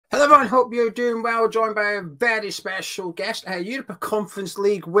Hello everyone, hope you're doing well, joined by a very special guest, a Europa Conference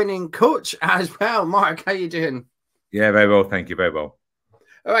League winning coach as well. Mark, how you doing? Yeah, very well, thank you, very well.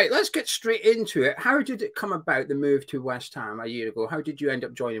 All right, let's get straight into it. How did it come about, the move to West Ham a year ago? How did you end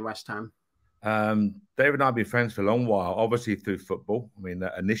up joining West Ham? David and I have been friends for a long while, obviously through football. I mean,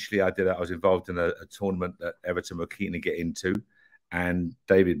 initially I was involved in a tournament that Everton were keen to get into, and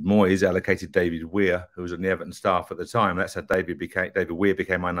David Moyes allocated David Weir, who was on the Everton staff at the time. That's how David Weir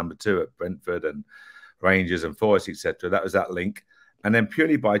became my number 2 at Brentford and Rangers and Forest, etc. That was that link. And then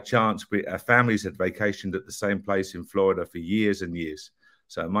purely by chance, our families had vacationed at the same place in Florida for years and years.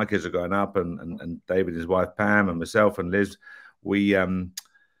 So my kids are growing up, and David and his wife Pam and myself and Liz, we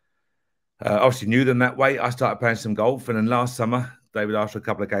obviously knew them that way. I started playing some golf, and then last summer David asked for a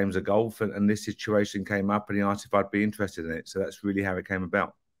couple of games of golf, and this situation came up, and he asked if I'd be interested in it. So that's really how it came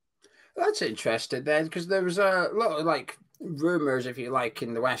about. That's interesting then, because there was a lot of rumours, if you like,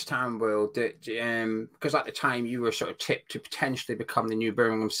 in the West Ham world that because at the time you were sort of tipped to potentially become the new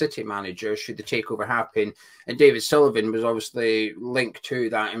Birmingham City manager should the takeover happen, and David Sullivan was obviously linked to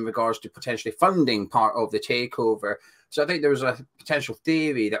that in regards to potentially funding part of the takeover. So I think there was a potential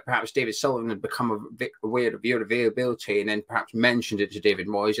theory that perhaps David Sullivan had become a bit aware of your availability and then perhaps mentioned it to David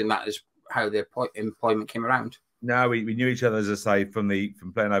Moyes, and that is how the employment came around. No, we knew each other, as I say, from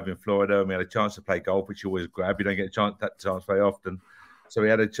playing over in Florida, and we had a chance to play golf, which you always grab. You don't get that chance very often. So we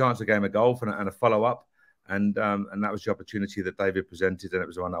had a chance, a game of golf and a follow-up, and that was the opportunity that David presented, and it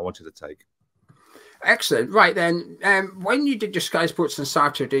was the one I wanted to take. Excellent. Right then, when you did your Sky Sports on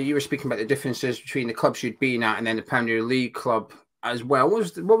Saturday, you were speaking about the differences between the clubs you'd been at and then the Premier League club as well.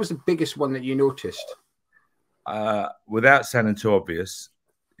 What was the biggest one that you noticed? Without sounding too obvious,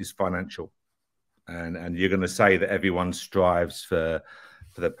 is financial. And you're going to say that everyone strives for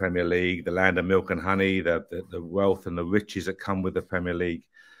the Premier League, the land of milk and honey, the wealth and the riches that come with the Premier League.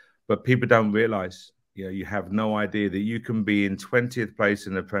 But people don't realise, you have no idea that you can be in 20th place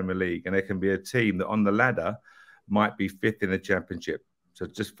in the Premier League, and there can be a team that on the ladder might be 5th in the Championship. So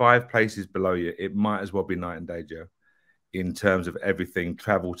just 5 places below you, it might as well be night and day, Joe, in terms of everything: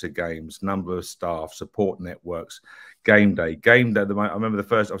 travel to games, number of staff, support networks, game day. I remember the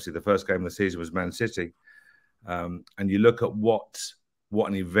first game of the season was Man City. And you look at what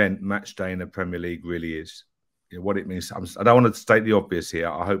an event match day in the Premier League really is. What it means. I don't want to state the obvious here.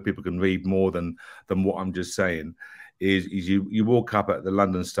 I hope people can read more than what I'm just saying. Is you walk up at the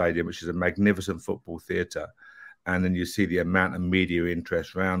London Stadium, which is a magnificent football theatre, and then you see the amount of media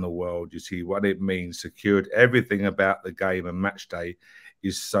interest around the world. You see what it means. Secured everything about the game and match day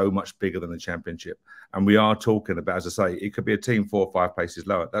is so much bigger than the Championship. And we are talking about, as I say, it could be a team 4 or 5 places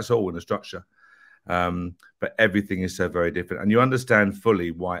lower. That's all in the structure. But everything is so very different. And you understand fully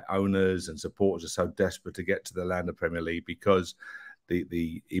why owners and supporters are so desperate to get to the land of Premier League, because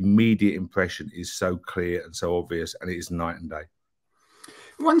the immediate impression is so clear and so obvious, and it is night and day.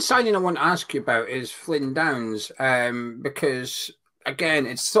 One signing I want to ask you about is Flynn Downs, because, again,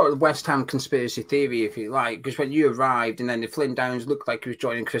 it's sort of West Ham conspiracy theory, if you like, because when you arrived and then the Flynn Downs looked like he was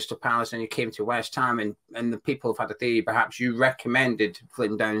joining Crystal Palace and you came to West Ham, and the people have had a theory perhaps you recommended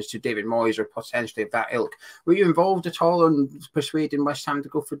Flynn Downs to David Moyes or potentially of that ilk. Were you involved at all in persuading West Ham to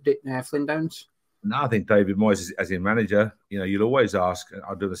go for Flynn Downs? No, I think David Moyes, as a manager, you'll always ask.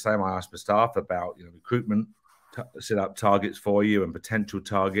 I'll do the same. I ask my staff about recruitment, set up targets for you and potential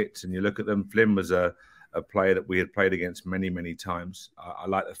targets, and you look at them. Flynn was a player that we had played against many, many times. I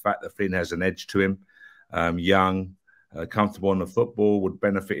like the fact that Flynn has an edge to him, young, comfortable on the football, would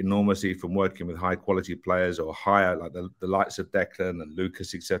benefit enormously from working with high-quality players or higher, like the likes of Declan and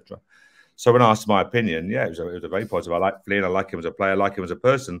Lucas, etc. So when asked my opinion, yeah, it was a very positive. I like Flynn. I like him as a player. I like him as a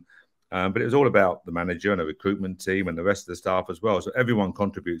person. But it was all about the manager and the recruitment team and the rest of the staff as well. So everyone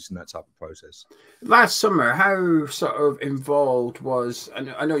contributes in that type of process. Last summer, how sort of involved was,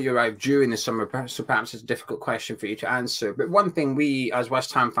 I know you arrived during the summer, so perhaps it's a difficult question for you to answer, but one thing we as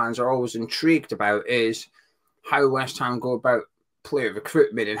West Ham fans are always intrigued about is how West Ham go about player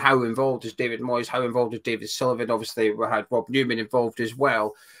recruitment, and how involved is David Moyes, how involved is David Sullivan. Obviously, we had Rob Newman involved as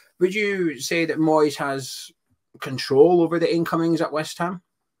well. Would you say that Moyes has control over the incomings at West Ham?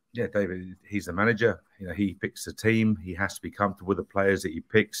 Yeah, David, he's the manager. He picks the team. He has to be comfortable with the players that he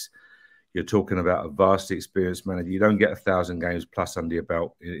picks. You're talking about a vastly experienced manager. You don't get 1,000 games plus under your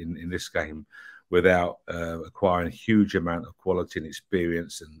belt in this game without acquiring a huge amount of quality and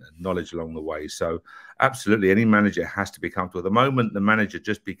experience and knowledge along the way. So absolutely, any manager has to be comfortable. At the moment, the manager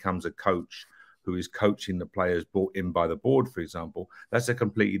just becomes a coach who is coaching the players brought in by the board, for example. That's a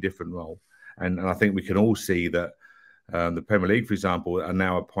completely different role. And I think we can all see that The Premier League, for example, are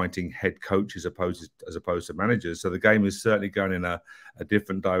now appointing head coaches as opposed to managers. So the game is certainly going in a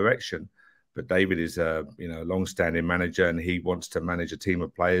different direction. But David is a long-standing manager, and he wants to manage a team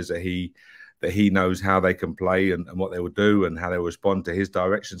of players that he knows how they can play and what they will do and how they will respond to his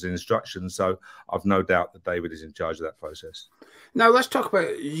directions and instructions. So I've no doubt that David is in charge of that process. Now let's talk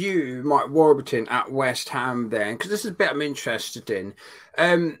about you, Mark Warburton, at West Ham then, because this is a bit I'm interested in.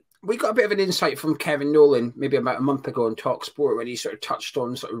 We got a bit of an insight from Kevin Nolan maybe about a month ago on TalkSport when he sort of touched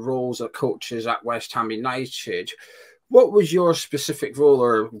on sort of roles of coaches at West Ham United. What was your specific role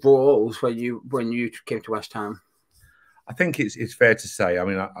or roles when you came to West Ham? I think it's fair to say, I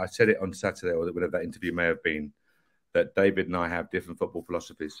mean, I said it on Saturday, or whatever that interview may have been, that David and I have different football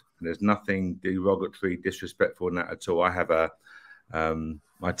philosophies. And there's nothing derogatory, disrespectful in that at all. I have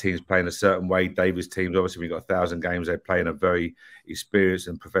my team's playing a certain way. David's teams, obviously, we've got 1,000 games. They play in a very experienced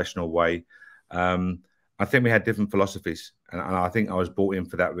and professional way. I think we had different philosophies. And I think I was brought in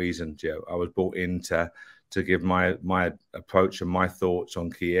for that reason, Joe. I was brought in to give my approach and my thoughts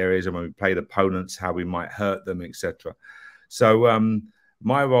on key areas, and when we played opponents, how we might hurt them, etc. So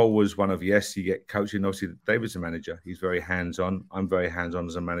my role was one of, yes, you get coaching. Obviously, David's a manager. He's very hands-on. I'm very hands-on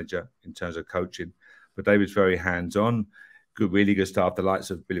as a manager in terms of coaching. But David's very hands-on. Really good staff, the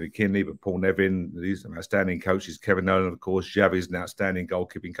likes of Billy McKinley, but Paul Nevin, these are outstanding coaches. Kevin Nolan, of course. Xavi's an outstanding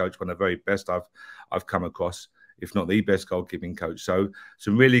goalkeeping coach, one of the very best I've come across, if not the best goalkeeping coach. So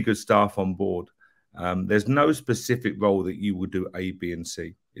some really good staff on board. There's no specific role that you will do A, B, and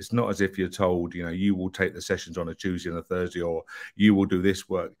C. It's not as if you're told, you will take the sessions on a Tuesday and a Thursday, or you will do this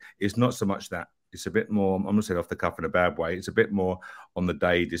work. It's not so much that. It's a bit more, I'm not saying off the cuff in a bad way. It's a bit more on the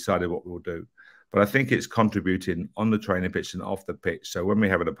day, decided what we'll do. But I think it's contributing on the training pitch and off the pitch. So when we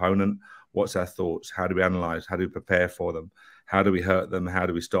have an opponent, what's our thoughts? How do we analyse? How do we prepare for them? How do we hurt them? How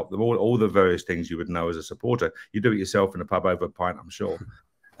do we stop them? All the various things you would know as a supporter. You do it yourself in a pub over a pint, I'm sure.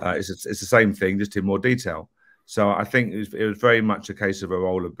 It's the same thing, just in more detail. So I think it was very much a case of a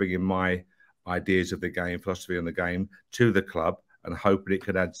role of bringing my ideas of the game, philosophy on the game, to the club, and hoping it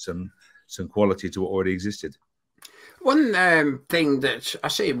could add some quality to what already existed. One thing that I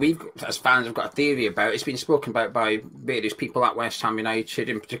say we've, as fans, have got a theory about, it's been spoken about by various people at West Ham United,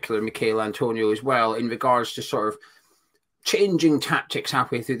 in particular Michael Antonio as well, in regards to sort of changing tactics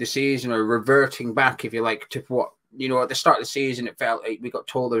halfway through the season, or reverting back, if you like, to what, at the start of the season, it felt like we got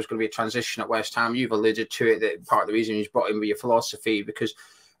told there was going to be a transition at West Ham. You've alluded to it, that part of the reason you brought in with your philosophy, because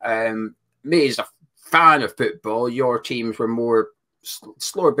me as a fan of football, your teams were more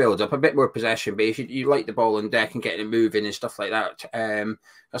slower build up, a bit more possession based. You like the ball on deck and getting it moving and stuff like that.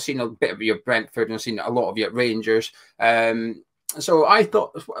 I've seen a bit of your Brentford, and I've seen a lot of your Rangers. So I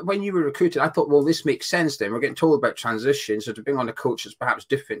thought, when you were recruited, I thought, well, this makes sense then. We're getting told about transition, so to bring on a coach that's perhaps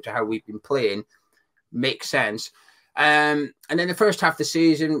different to how we've been playing makes sense. And then the first half of the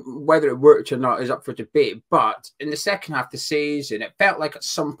season, whether it worked or not is up for debate. But in the second half of the season, it felt like at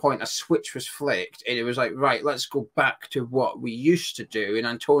some point a switch was flicked, and it was like, right, let's go back to what we used to do. And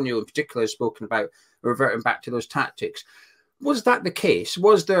Antonio in particular has spoken about reverting back to those tactics. Was that the case?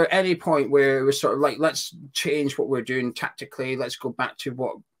 Was there any point where it was sort of like, let's change what we're doing tactically, let's go back to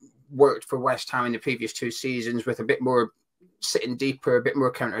what worked for West Ham in the previous 2 seasons, with a bit more sitting deeper, a bit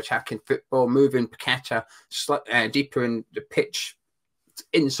more counter-attacking football, moving Paqueta deeper in the pitch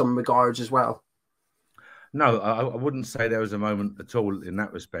in some regards as well? No, I wouldn't say there was a moment at all in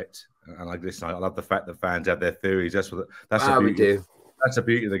that respect. And I love the fact that fans have their theories. That's the beauty. That's the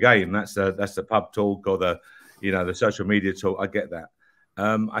beauty of the game. That's the pub talk, or the social media talk. I get that.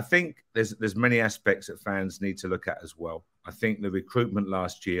 I think there's many aspects that fans need to look at as well. I think the recruitment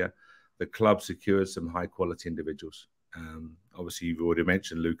last year, the club secured some high quality individuals. Obviously, you've already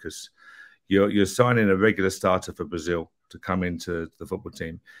mentioned Lucas. You're signing a regular starter for Brazil to come into the football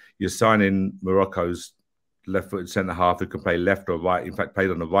team. You're signing Morocco's left-footed centre-half who can play left or right. In fact, played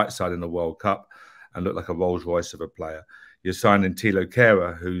on the right side in the World Cup and looked like a Rolls Royce of a player. You're signing Thilo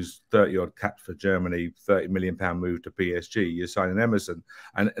Kehrer, who's 30-odd capped for Germany, £30 million move to PSG. You're signing Emerson,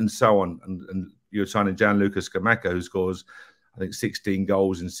 and so on. And you're signing Gianluca Scamacca, who scores, I think, 16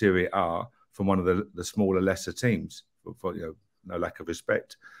 goals in Serie A from one of the smaller, lesser teams. For no lack of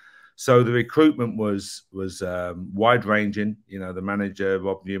respect. So the recruitment was wide ranging. The manager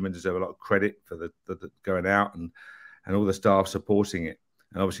Rob Newman deserves a lot of credit for the going out and all the staff supporting it,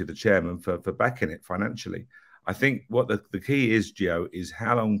 and obviously the chairman for backing it financially. I think what the key is, Gio, is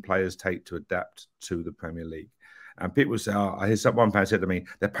how long players take to adapt to the Premier League. And people say, I hear one fan said to me,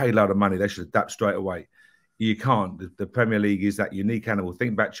 they're paid a lot of money, they should adapt straight away. You can't. The Premier League is that unique animal.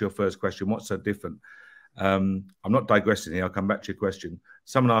 Think back to your first question, what's so different? I'm not digressing here. I'll come back to your question.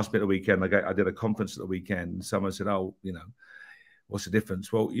 Someone asked me at the weekend, I did a conference at the weekend, and someone said, oh, you know, what's the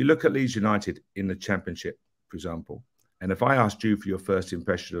difference? Well, you look at Leeds United in the Championship, for example, and if I asked you for your first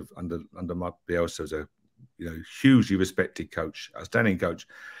impression of under Mark Bielsa as a, you know, hugely respected coach, outstanding coach,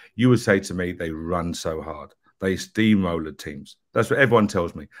 you would say to me, they run so hard. They steamrolled teams. That's what everyone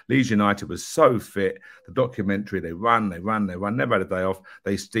tells me. Leeds United was so fit. The documentary, they run, never had a day off.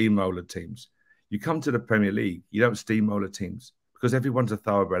 They steamrolled teams. You come to the Premier League, you don't steamroller teams because everyone's a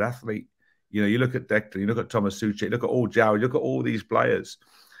thoroughbred athlete. You know, you look at Declan, you look at Thomas Suchek, look at all Jow, you look at all these players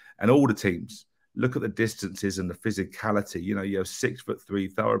and all the teams. Look at the distances and the physicality. You know, you have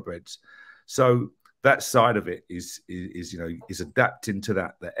 6'3" thoroughbreds. So that side of it is you know, is adapting to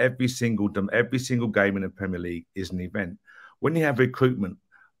that every single game in the Premier League is an event. When you have recruitment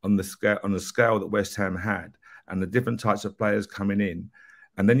on the scale that West Ham had, and the different types of players coming in,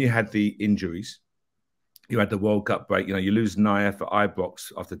 and then you had the injuries, you had the World Cup break. You know, you lose Naya for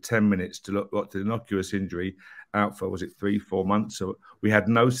Ibrox after 10 minutes to the innocuous injury, out for, was it 3-4 months? So we had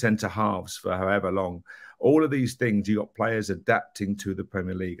no centre halves for however long. All of these things, you got players adapting to the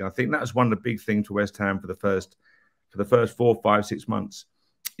Premier League. And I think that's one of the big things for West Ham for the first 4, 5, 6 months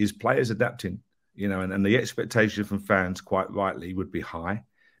is players adapting. You know, and the expectation from fans, quite rightly, would be high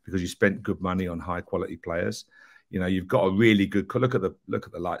because you spent good money on high quality players. You know, you've got a really good look at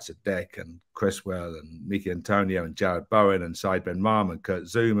the likes of Deck and Cresswell and Mickey Antonio and Jared Bowen and Said Ben Mam and Kurt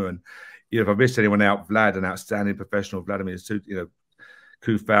Zuma, and you know, if I missed anyone out, Vlad, an outstanding professional, Vladimir, you know,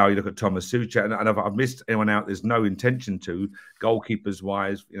 Kufau, you look at Thomas Suchek, and if I've missed anyone out, there's no intention to. Goalkeepers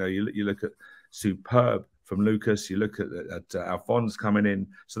wise, you know, you look at superb from Lucas, you look at Alphonse coming in,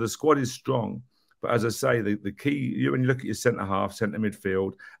 so the squad is strong. But as I say, the key, when you look at your centre half, centre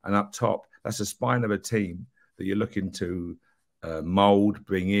midfield, and up top, that's the spine of a team that you're looking to mould,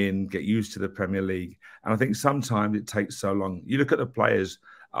 bring in, get used to the Premier League. And I think sometimes it takes so long. You look at the players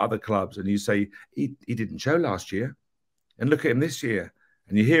at other clubs and you say, he didn't show last year. And look at him this year.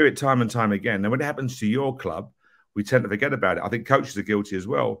 And you hear it time and time again. And when it happens to your club, we tend to forget about it. I think coaches are guilty as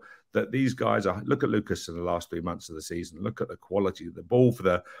well, that these guys are, look at Lucas in the last 3 months of the season. Look at the quality. The ball for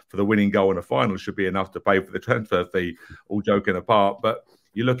the winning goal in the final should be enough to pay for the transfer fee, all joking apart. But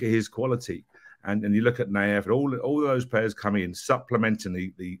you look at his quality. And you look at Naif and all those players coming in, supplementing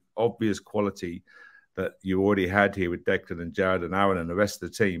the obvious quality that you already had here with Declan and Jared and Aaron and the rest of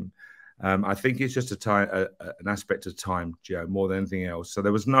the team. I think it's just an aspect of time, Joe, more than anything else. So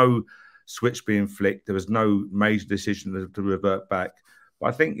there was no switch being flicked. There was no major decision to revert back. But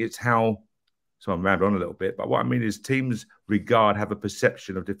I think it's how, so I'm round on a little bit, but what I mean is teams have a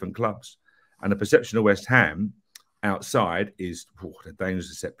perception of different clubs. And the perception of West Ham outside is, they're dangerous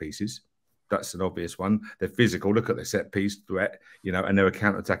at set pieces. That's an obvious one. They're physical. Look at their set piece threat, you know, and they're a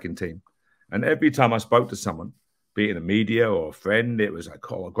counter-attacking team. And every time I spoke to someone, be it in the media or a friend, it was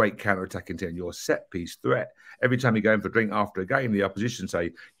like, oh, a great counter-attacking team. Your set piece threat. Every time you go in for a drink after a game, the opposition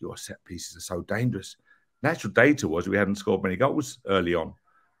say, your set pieces are so dangerous. Natural data was we hadn't scored many goals early on.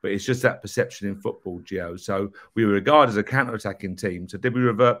 But it's just that perception in football, Gio. So we were regarded as a counter-attacking team. So did we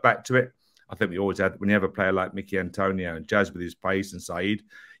revert back to it? I think we always had, when you have a player like Mickey Antonio and Jazz with his pace and Said,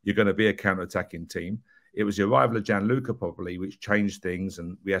 you're going to be a counter-attacking team. It was the arrival of Gianluca probably which changed things,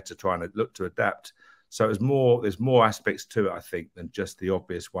 and we had to try and look to adapt. So there's more aspects to it, I think, than just the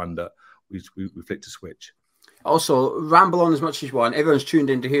obvious one that we flicked a switch. Also, ramble on as much as you want. Everyone's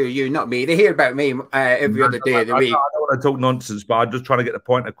tuned in to hear you, not me. They hear about me every other day of the week. I don't want to talk nonsense, but I'm just trying to get the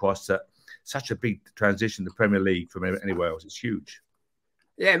point across that such a big transition to Premier League from anywhere else. It's huge.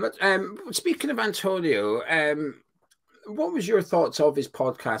 Yeah, but speaking of Antonio, what was your thoughts of his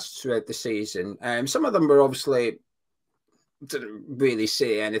podcasts throughout the season? Some of them were obviously didn't really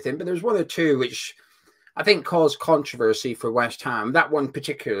say anything, but there was one or two which I think caused controversy for West Ham. That one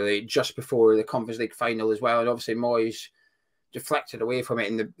particularly just before the Conference League final as well, and obviously Moyes deflected away from it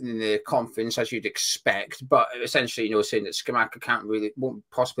in the conference as you'd expect. But essentially, you know, saying that Scamacca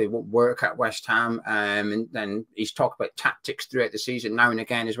won't work at West Ham, and then he's talked about tactics throughout the season now and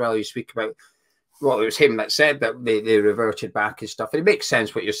again as well. You speak about. Well, it was him that said that they reverted back and stuff. And it makes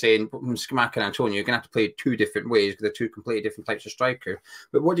sense what you're saying. But from Scamacca and Antonio, you're going to have to play two different ways because they're two completely different types of striker.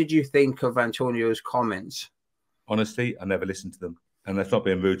 But what did you think of Antonio's comments? Honestly, I never listened to them. And that's not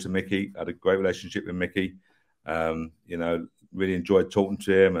being rude to Mickey. I had a great relationship with Mickey. You know, really enjoyed talking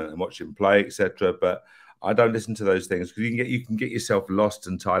to him and watching him play, etc. But I don't listen to those things because you can get yourself lost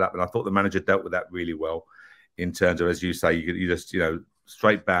and tied up. And I thought the manager dealt with that really well in terms of, as you say, you just, you know,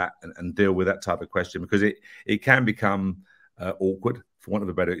 straight back and deal with that type of question because it can become awkward, for want of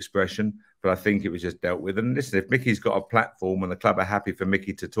a better expression, but I think it was just dealt with. And listen, if Mickey's got a platform and the club are happy for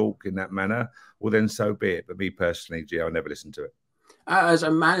Mickey to talk in that manner, well, then so be it. But me personally, Gio, I never listened to it. As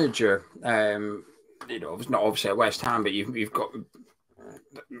a manager, it's not obviously at West Ham, but you've got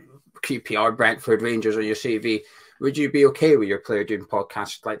QPR, Brentford, Rangers on your CV. Would you be okay with your player doing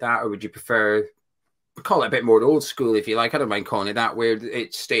podcasts like that, or would you prefer, call it a bit more old school if you like? I don't mind calling it that, where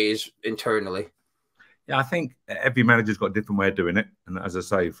it stays internally. Yeah, I think every manager's got a different way of doing it. And as I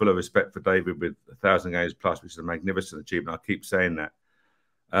say, full of respect for David with 1,000 games plus, which is a magnificent achievement. I keep saying that.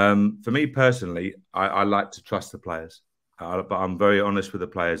 For me personally, I like to trust the players. But I'm very honest with the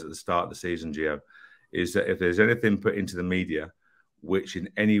players at the start of the season, Gio, is that if there's anything put into the media which in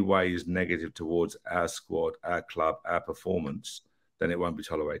any way is negative towards our squad, our club, our performance, then it won't be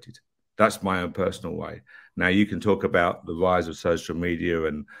tolerated. That's my own personal way. Now, you can talk about the rise of social media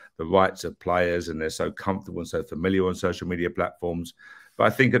and the rights of players, and they're so comfortable and so familiar on social media platforms. But I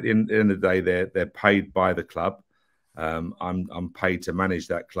think at the end of the day, they're paid by the club. I'm paid to manage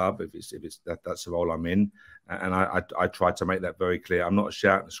that club if that's the role I'm in, and I try to make that very clear. I'm not a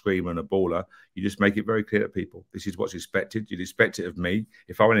shout and screamer and a baller. You just make it very clear to people. This is what's expected. You'd expect it of me.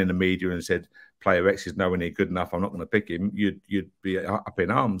 If I went in the media and said player X is nowhere near good enough, I'm not going to pick him, you'd be up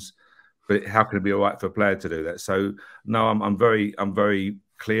in arms. But how can it be all right for a player to do that? So no, I'm very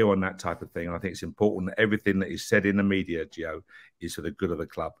clear on that type of thing, and I think it's important that everything that is said in the media, Gio, is for the good of the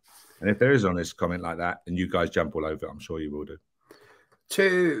club. And if there is an honest comment like that, and you guys jump all over it, I'm sure you will do.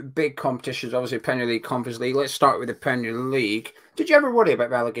 Two big competitions, obviously Premier League, Conference League. Let's start with the Premier League. Did you ever worry about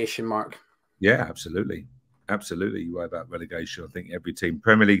relegation, Mark? Yeah, absolutely. Absolutely. You worry about relegation. I think every team,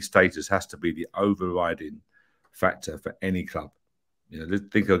 Premier League status has to be the overriding factor for any club. You know, I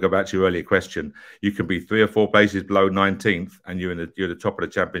think I'll go back to your earlier question. You can be 3 or 4 places below 19th, and you're at the top of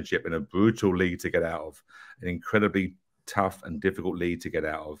the championship in a brutal league to get out of, an incredibly tough and difficult league to get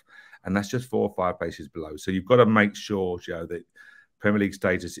out of. And that's just 4 or 5 places below. So you've got to make sure, Joe, that Premier League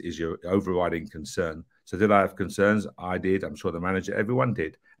status is your overriding concern. So did I have concerns? I did. I'm sure the manager, everyone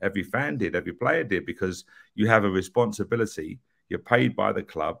did. Every fan did. Every player did, because you have a responsibility. You're paid by the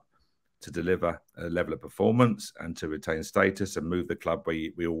club to deliver a level of performance and to retain status and move the club where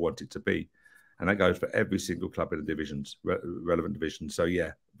we all want it to be. And that goes for every single club in the divisions, relevant divisions. So,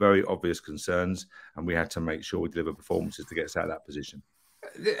 yeah, very obvious concerns. And we had to make sure we deliver performances to get us out of that position.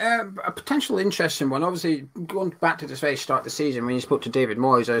 A potential interesting one, obviously, going back to the very start of the season, when you spoke to David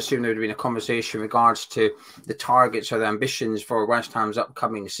Moyes, I assume there would have been a conversation in regards to the targets or the ambitions for West Ham's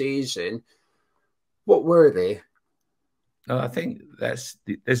upcoming season. What were they? I think there's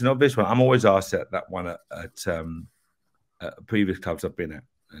an obvious one. I'm always asked that one at previous clubs I've been at.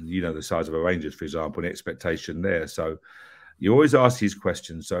 And you know the size of a Rangers, for example, and the expectation there. So you always ask these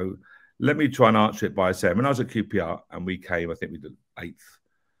questions. So let me try and answer it by saying, when I was at QPR and we came, I think we did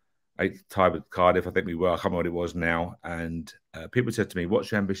eighth tie with Cardiff. I think we were. I can't remember what it was now. And people said to me,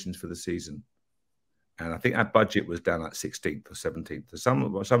 "What's your ambitions for the season?" And I think our budget was down at 16th or 17th.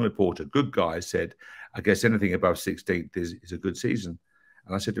 So some reporter, good guy, said, "I guess anything above 16th is a good season."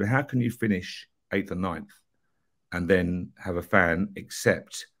 And I said to him, "How can you finish 8th or 9th and then have a fan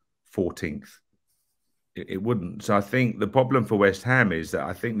accept 14th?" It wouldn't. So I think the problem for West Ham is that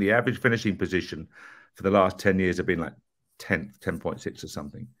I think the average finishing position for the last 10 years have been like 10th, 10.6 or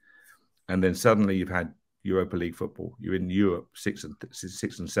something. And then suddenly you've had Europa League football. You're in Europe, 6th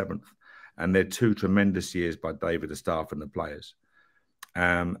and 7th. And they're 2 tremendous years by David, the staff and the players.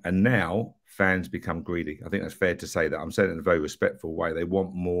 And now fans become greedy. I think that's fair to say that. I'm saying it in a very respectful way. They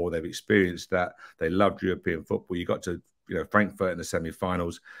want more. They've experienced that. They loved European football. You got to, Frankfurt in the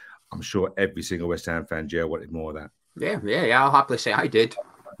semi-finals. I'm sure every single West Ham fan, Joe, wanted more of that. Yeah. I'll happily say I did.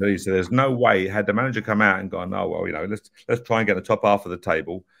 So there's no way, had the manager come out and gone, "Oh, well, let's try and get the top half of the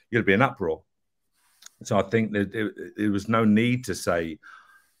table," you'd be an uproar. So I think that there was no need to say,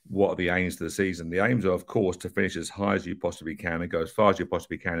 what are the aims of the season? The aims are, of course, to finish as high as you possibly can and go as far as you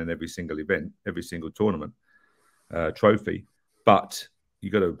possibly can in every single event, every single tournament, trophy. But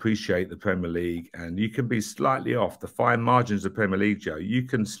you've got to appreciate the Premier League, and you can be slightly off the fine margins of the Premier League, Joe. You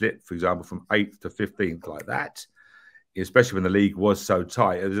can slip, for example, from 8th to 15th like that, especially when the league was so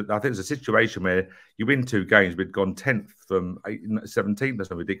tight. I think it's a situation where you win 2 games, we'd gone 10th from 17th.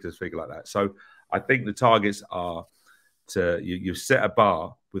 That's a ridiculous figure like that. So I think the targets are you've set a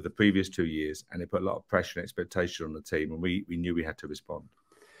bar with the previous 2 years, and it put a lot of pressure and expectation on the team, and we knew we had to respond.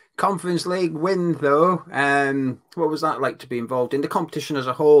 Conference League win, though. What was that like to be involved in the competition as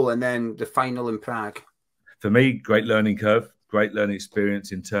a whole, and then the final in Prague? For me, great learning curve, great learning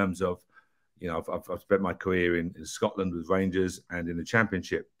experience in terms of, I've spent my career in Scotland with Rangers and in the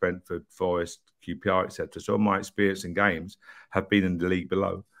Championship, Brentford, Forest, QPR, etc. So all my experience in games have been in the league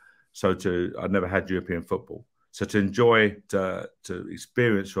below. So I'd never had European football. So to enjoy, to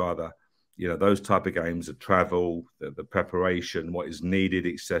experience rather, you know, those type of games, the travel, the preparation, what is needed,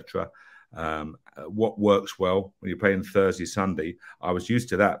 etc. What works well when you're playing Thursday, Sunday. I was used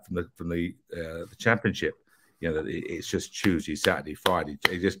to that from the Championship. You know, it's just Tuesday, Saturday, Friday.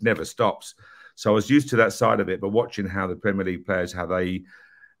 It just never stops. So I was used to that side of it. But watching how the Premier League players, how they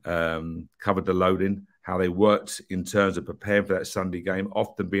covered the loading, how they worked in terms of preparing for that Sunday game,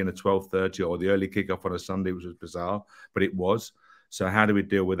 often being a 12:30 or the early kickoff on a Sunday, which was bizarre, but it was. So how do we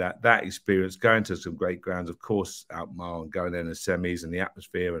deal with that? That experience, going to some great grounds, of course, Alkmaar, and going there in the semis and the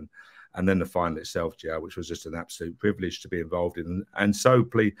atmosphere, and then the final itself, Joe, which was just an absolute privilege to be involved in. And so,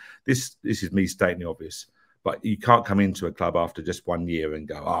 please, this is me stating the obvious, but you can't come into a club after just 1 year and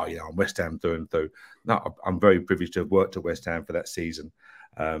go, oh, yeah, I'm West Ham through and through. No, I'm very privileged to have worked at West Ham for that season.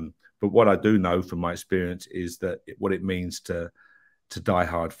 But what I do know from my experience is that what it means to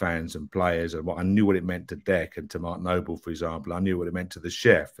die-hard fans and players, and what I knew what it meant to Deck and to Mark Noble, for example. I knew what it meant to the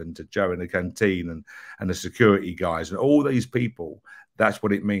chef and to Joe in the canteen and the security guys and all these people. That's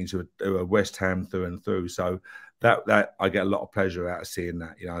what it means to a West Ham through and through. So that I get a lot of pleasure out of seeing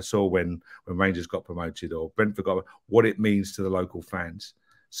that. You know, I saw when Rangers got promoted or Brentford got, what it means to the local fans.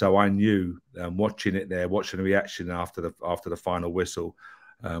 So I knew, watching it there, watching the reaction after the final whistle,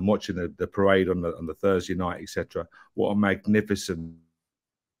 watching the parade on the Thursday night, etc. What a magnificent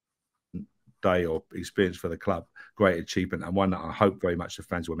day or experience for the club. Great achievement, and one that I hope very much the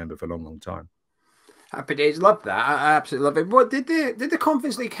fans will remember for a long, long time. Happy days, love that. I absolutely love it. What did the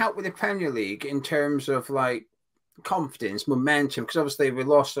Conference League help with the Premier League in terms of like confidence, momentum? Because obviously we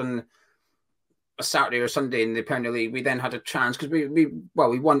lost on a Saturday or Sunday in the Premier League. We then had a chance because we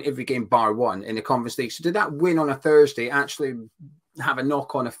won every game bar one in the Conference League. So did that win on a Thursday actually have a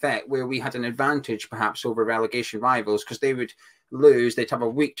knock-on effect where we had an advantage perhaps over relegation rivals, because they would lose, they'd have a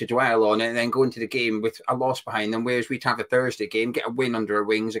week to dwell on it and then go into the game with a loss behind them, whereas we'd have a Thursday game, get a win under our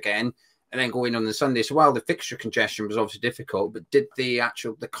wings again, and then go in on the Sunday. So while the fixture congestion was obviously difficult, but did the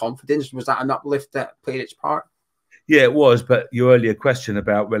confidence, was that an uplift that played its part? Yeah, it was. But your earlier question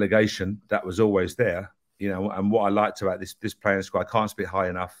about relegation, that was always there, you know. And what I liked about this playing squad, I can't speak high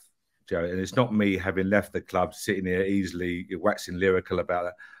enough, Joe, and it's not me having left the club sitting here easily waxing lyrical about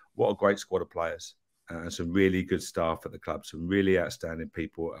that. What a great squad of players, and some really good staff at the club, some really outstanding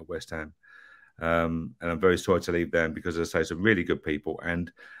people at West Ham. And I'm very sorry to leave them because, as I say, some really good people. And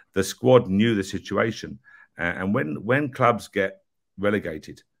the squad knew the situation. And when clubs get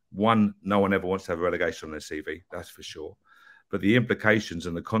relegated, no one ever wants to have a relegation on their CV, that's for sure. But the implications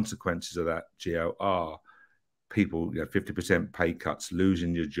and the consequences of that, Gio, are people, 50% pay cuts,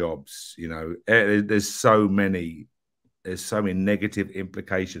 losing your jobs. There's so many negative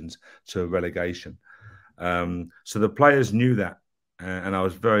implications to a relegation. So the players knew that, and I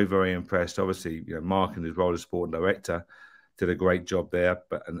was very, very impressed. Obviously, Mark in his role as sporting director did a great job there.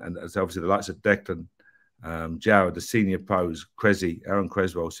 But and obviously the likes of Declan, Jared, the senior pros, Aaron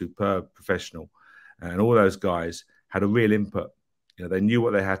Creswell, superb professional, and all those guys had a real input. They knew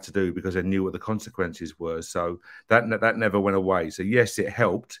what they had to do because they knew what the consequences were. So that never went away. So yes, it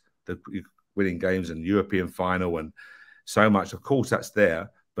helped the winning games and European final and so much. Of course, that's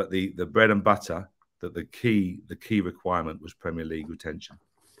there. But the bread and butter, that the key requirement was Premier League retention.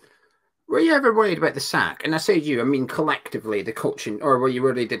 Were you ever worried about the sack? And I say you, I mean collectively, the coaching, or were you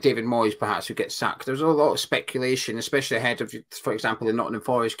worried that David Moyes perhaps would get sacked? There was a lot of speculation, especially ahead of, for example, the Nottingham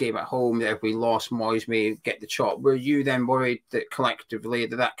Forest game at home, that if we lost, Moyes may get the chop. Were you then worried that collectively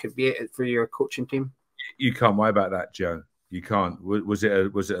that could be it for your coaching team? You can't worry about that, Joe. You can't. Was it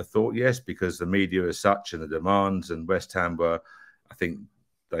a thought? Yes, because the media is such and the demands, and West Ham were, I think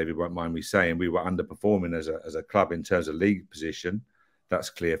David won't mind me saying, we were underperforming as a club in terms of league position. That's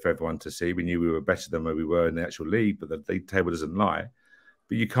clear for everyone to see. We knew we were better than where we were in the actual league, but the league table doesn't lie.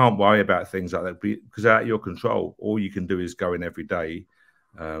 But you can't worry about things like that because out of your control. All you can do is go in every day.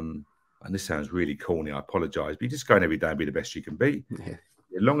 And this sounds really corny, I apologise, but you just go in every day and be the best you can be. Yeah.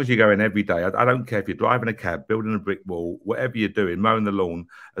 As long as you go in every day, I don't care if you're driving a cab, building a brick wall, whatever you're doing, mowing the lawn,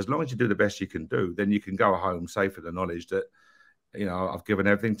 as long as you do the best you can do, then you can go home safe with the knowledge that, I've given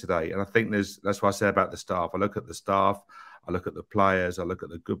everything today. And I think that's what I say about the staff. I look at the staff, I look at the players, I look at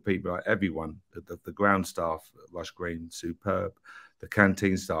the good people, everyone, the ground staff, Rush Green, superb, the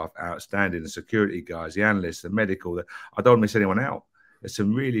canteen staff, outstanding, the security guys, the analysts, the medical. I don't miss anyone out. There's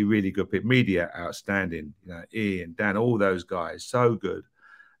some really, really good people. Media, outstanding. Ian, Dan, all those guys, so good.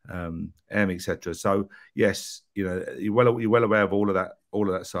 Etc. So yes, you're well aware of all of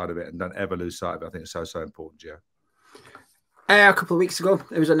that side of it, and don't ever lose sight of it. I think it's so important, Joe. A couple of weeks ago,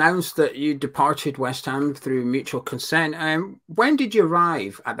 it was announced that you departed West Ham through mutual consent. When did you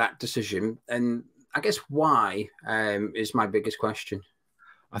arrive at that decision? And I guess why is my biggest question.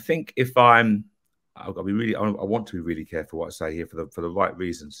 I think if I'll be really, I want to be really careful what I say here for the right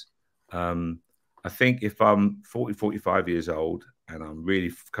reasons. I think if I'm 40, 45 years old and I'm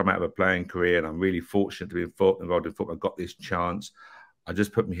really come out of a playing career and I'm really fortunate to be involved in football, I've got this chance, I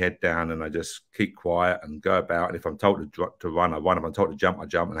just put my head down and I just keep quiet and go about. And if I'm told to run, I run. If I'm told to jump, I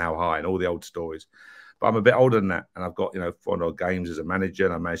jump, and how high, and all the old stories. But I'm a bit older than that, and I've got 400 games as a manager,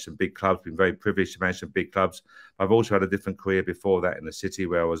 and I managed some big clubs. Been very privileged to manage some big clubs. I've also had a different career before that in the city,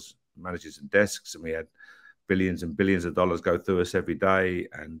 where I was managing some desks, and we had billions and billions of dollars go through us every day,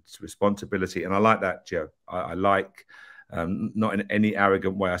 and responsibility. And I like that, Joe. I like, not in any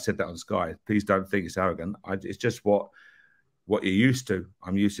arrogant way. I said that on Sky. Please don't think it's arrogant. It's just what you're used to.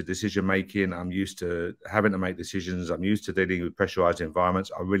 I'm used to decision making. I'm used to having to make decisions. I'm used to dealing with pressurized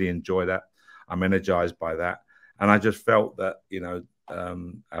environments. I really enjoy that. I'm energized by that. And I just felt that,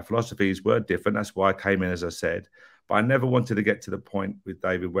 our philosophies were different. That's why I came in, as I said. But I never wanted to get to the point with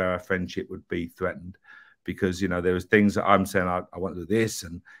David where our friendship would be threatened, because, there was things that I'm saying, I want to do this,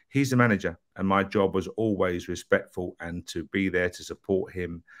 and he's the manager. And my job was always respectful and to be there to support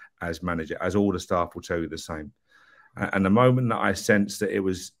him as manager, as all the staff will tell you the same. And the moment that I sensed that it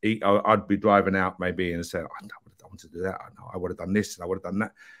was, I'd be driving out maybe and say, I want to do that. I would have done this and I would have done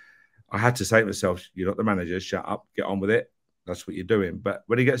that. I had to say to myself, you're not the manager, shut up, get on with it. That's what you're doing. But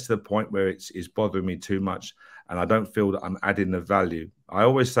when it gets to the point where it's bothering me too much and I don't feel that I'm adding the value, I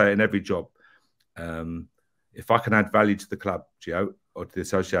always say in every job, if I can add value to the club, Gio, or to the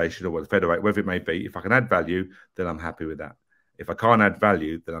association or the federation, whatever it may be, if I can add value, then I'm happy with that. If I can't add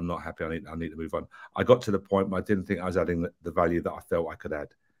value, then I'm not happy. I need to move on. I got to the point where I didn't think I was adding the value that I felt I could add,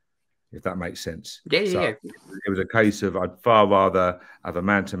 if that makes sense. Yeah. It was a case of I'd far rather have a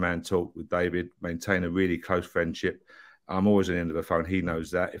man-to-man talk with David, maintain a really close friendship. I'm always on the end of the phone. He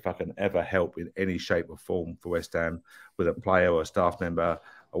knows that. If I can ever help in any shape or form for West Ham with a player or a staff member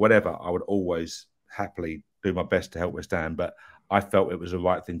or whatever, I would always happily do my best to help West Ham. But I felt it was the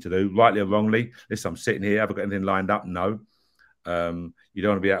right thing to do, rightly or wrongly. Listen, I'm sitting here. Have I got anything lined up? No. You don't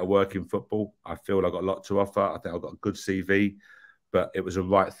want to be out of work in football. I feel I've got a lot to offer. I think I've got a good CV, but it was the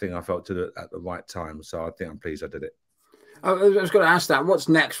right thing I felt to do at the right time. So I think I'm pleased I did it. I was going to ask that. What's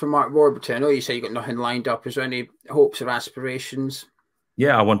next for Mark Warburton? I know you say you've got nothing lined up. Is there any hopes or aspirations?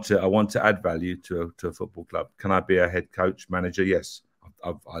 Yeah, I want to add value to a football club. Can I be a head coach, manager? Yes,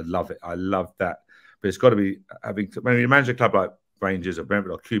 I love it. I love that. But it's got to be when you manage a club like Rangers or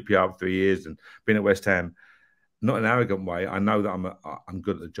Brentford or QPR for 3 years and being at West Ham. Not in an arrogant way. I know that I'm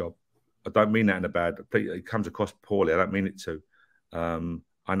good at the job. I don't mean that in a bad. It comes across poorly. I don't mean it to.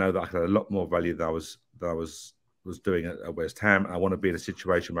 I know that I could add a lot more value than I was doing at West Ham. I want to be in a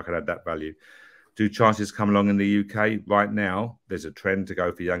situation where I can add that value. Do chances come along in the UK right now? There's a trend to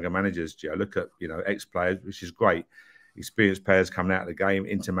go for younger managers. I look at ex-players, which is great. Experienced players coming out of the game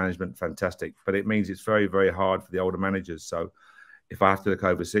into management, fantastic. But it means it's very, very hard for the older managers. So if I have to look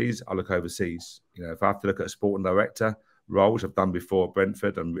overseas, I'll look overseas. If I have to look at a sporting director role, which I've done before at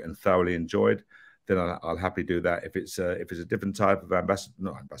Brentford and thoroughly enjoyed, then I'll happily do that. If it's a different type of ambassador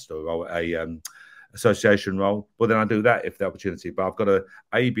role, association role, well, then I do that if the opportunity. But I've got to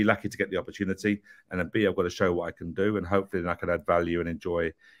be lucky to get the opportunity, and then B, I've got to show what I can do, and hopefully then I can add value and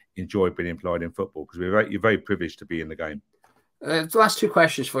enjoy being employed in football, because you're very privileged to be in the game. The last two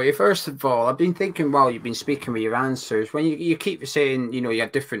questions for you. First of all, I've been thinking while you've been speaking with your answers, when you keep saying, you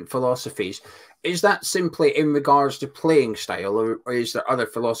have different philosophies, is that simply in regards to playing style, or is there other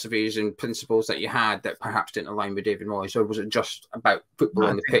philosophies and principles that you had that perhaps didn't align with David Moyes, or was it just about football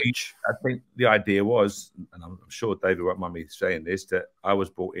on the pitch? I think the idea was, and I'm sure David won't mind me saying this, that I was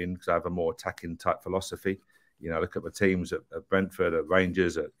brought in because I have a more attacking type philosophy. Look at the teams at Brentford, at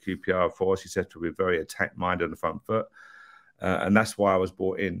Rangers, at QPR, Forest, etc. We're very attack-minded on the front foot. And that's why I was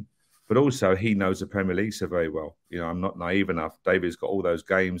brought in. But also, he knows the Premier League so very well. I'm not naive enough. David's got all those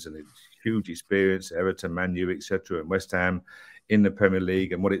games and huge experience, Everton, Man U, etc., and West Ham in the Premier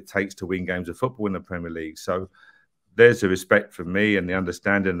League, and what it takes to win games of football in the Premier League. So there's a respect for me and the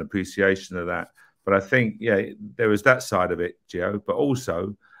understanding and appreciation of that. But I think, there was that side of it, Gio. But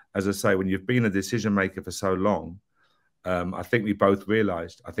also, as I say, when you've been a decision maker for so long, I think we both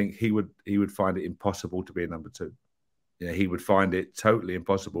realised. I think he would find it impossible to be a number two. He would find it totally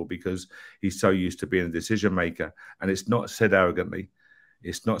impossible because he's so used to being a decision maker. And it's not said arrogantly.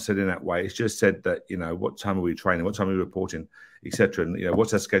 It's not said in that way. It's just said that, what time are we training? What time are we reporting, etc. And,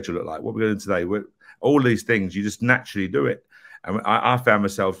 what's our schedule look like? What we're going to do today? All these things, you just naturally do it. And I found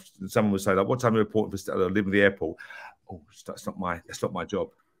myself, someone would say, like, what time are you reporting for living in the airport? Oh, that's not my job.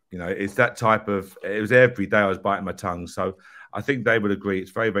 You know, it's that type of, it was every day I was biting my tongue. So I think they would agree.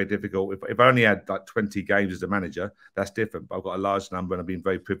 It's very, very difficult. If I only had like 20 games as a manager, that's different. But I've got a large number and I've been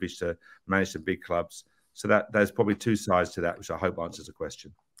very privileged to manage some big clubs. So there's probably two sides to that, which I hope answers the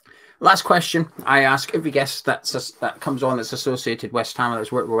question. Last question I ask every guest that comes on that's associated West Ham,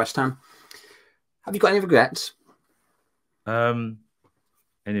 that's worked with West Ham. Have you got any regrets? Any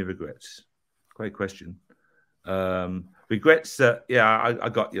regrets? Great question. Regrets that, yeah, I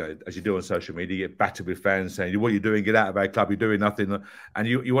got, you know, as you do on social media, you get battered with fans saying, what are you doing? Get out of our club. You're doing nothing. And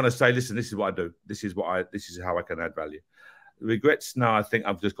you want to say, listen, this is what I do. This is how I can add value. Regrets? No, I think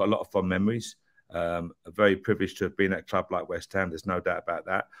I've just got a lot of fond memories. Very privileged to have been at a club like West Ham. There's no doubt about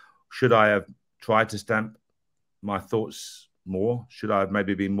that. Should I have tried to stamp my thoughts more? Should I have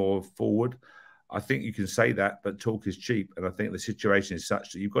maybe been more forward? I think you can say that, but talk is cheap. And I think the situation is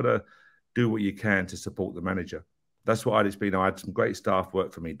such that you've got to do what you can to support the manager. That's what it's been. I had some great staff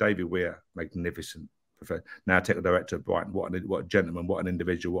work for me. David Weir, magnificent. Now technical director at Brighton. What a gentleman, what an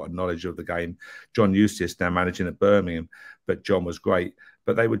individual, what a knowledge of the game. John Eustace, now managing at Birmingham. But John was great.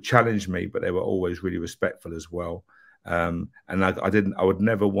 But they would challenge me, but they were always really respectful as well. And I would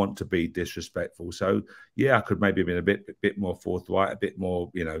never want to be disrespectful. So yeah, I could maybe have been a bit more forthright, a bit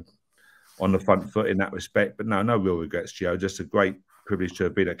more, you know, on the front foot in that respect. But no real regrets, Gio. Just a great privilege to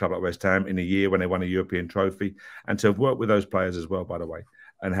have been at a club like West Ham in a year when they won a European trophy, and to have worked with those players as well, by the way,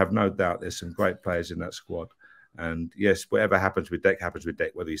 and have no doubt there's some great players in that squad. And yes, whatever happens with Deck happens with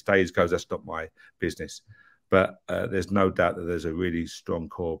Deck. Whether he stays, goes, that's not my business. But there's no doubt that there's a really strong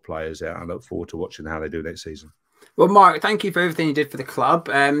core of players out. I look forward to watching how they do next season. Well, Mark, thank you for everything you did for the club.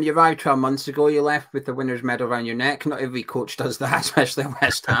 You arrived 12 months ago. You left with the winner's medal around your neck. Not every coach does that, especially at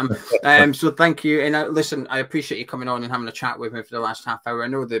West Ham. So thank you. And listen, I appreciate you coming on and having a chat with me for the last half hour. I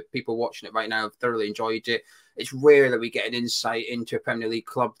know the people watching it right now have thoroughly enjoyed it. It's rare that we get an insight into a Premier League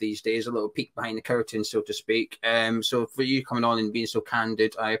club these days, a little peek behind the curtain, so to speak. So for you coming on and being so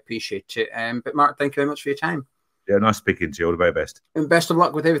candid, I appreciate it. But Mark, thank you very much for your time. Yeah, nice speaking to you. All the very best. And best of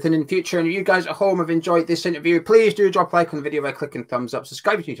luck with everything in the future. And if you guys at home have enjoyed this interview, please do drop a like on the video by clicking thumbs up.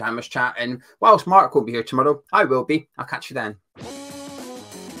 Subscribe to Hammers Chat. And whilst Mark won't be here tomorrow, I will be. I'll catch you then.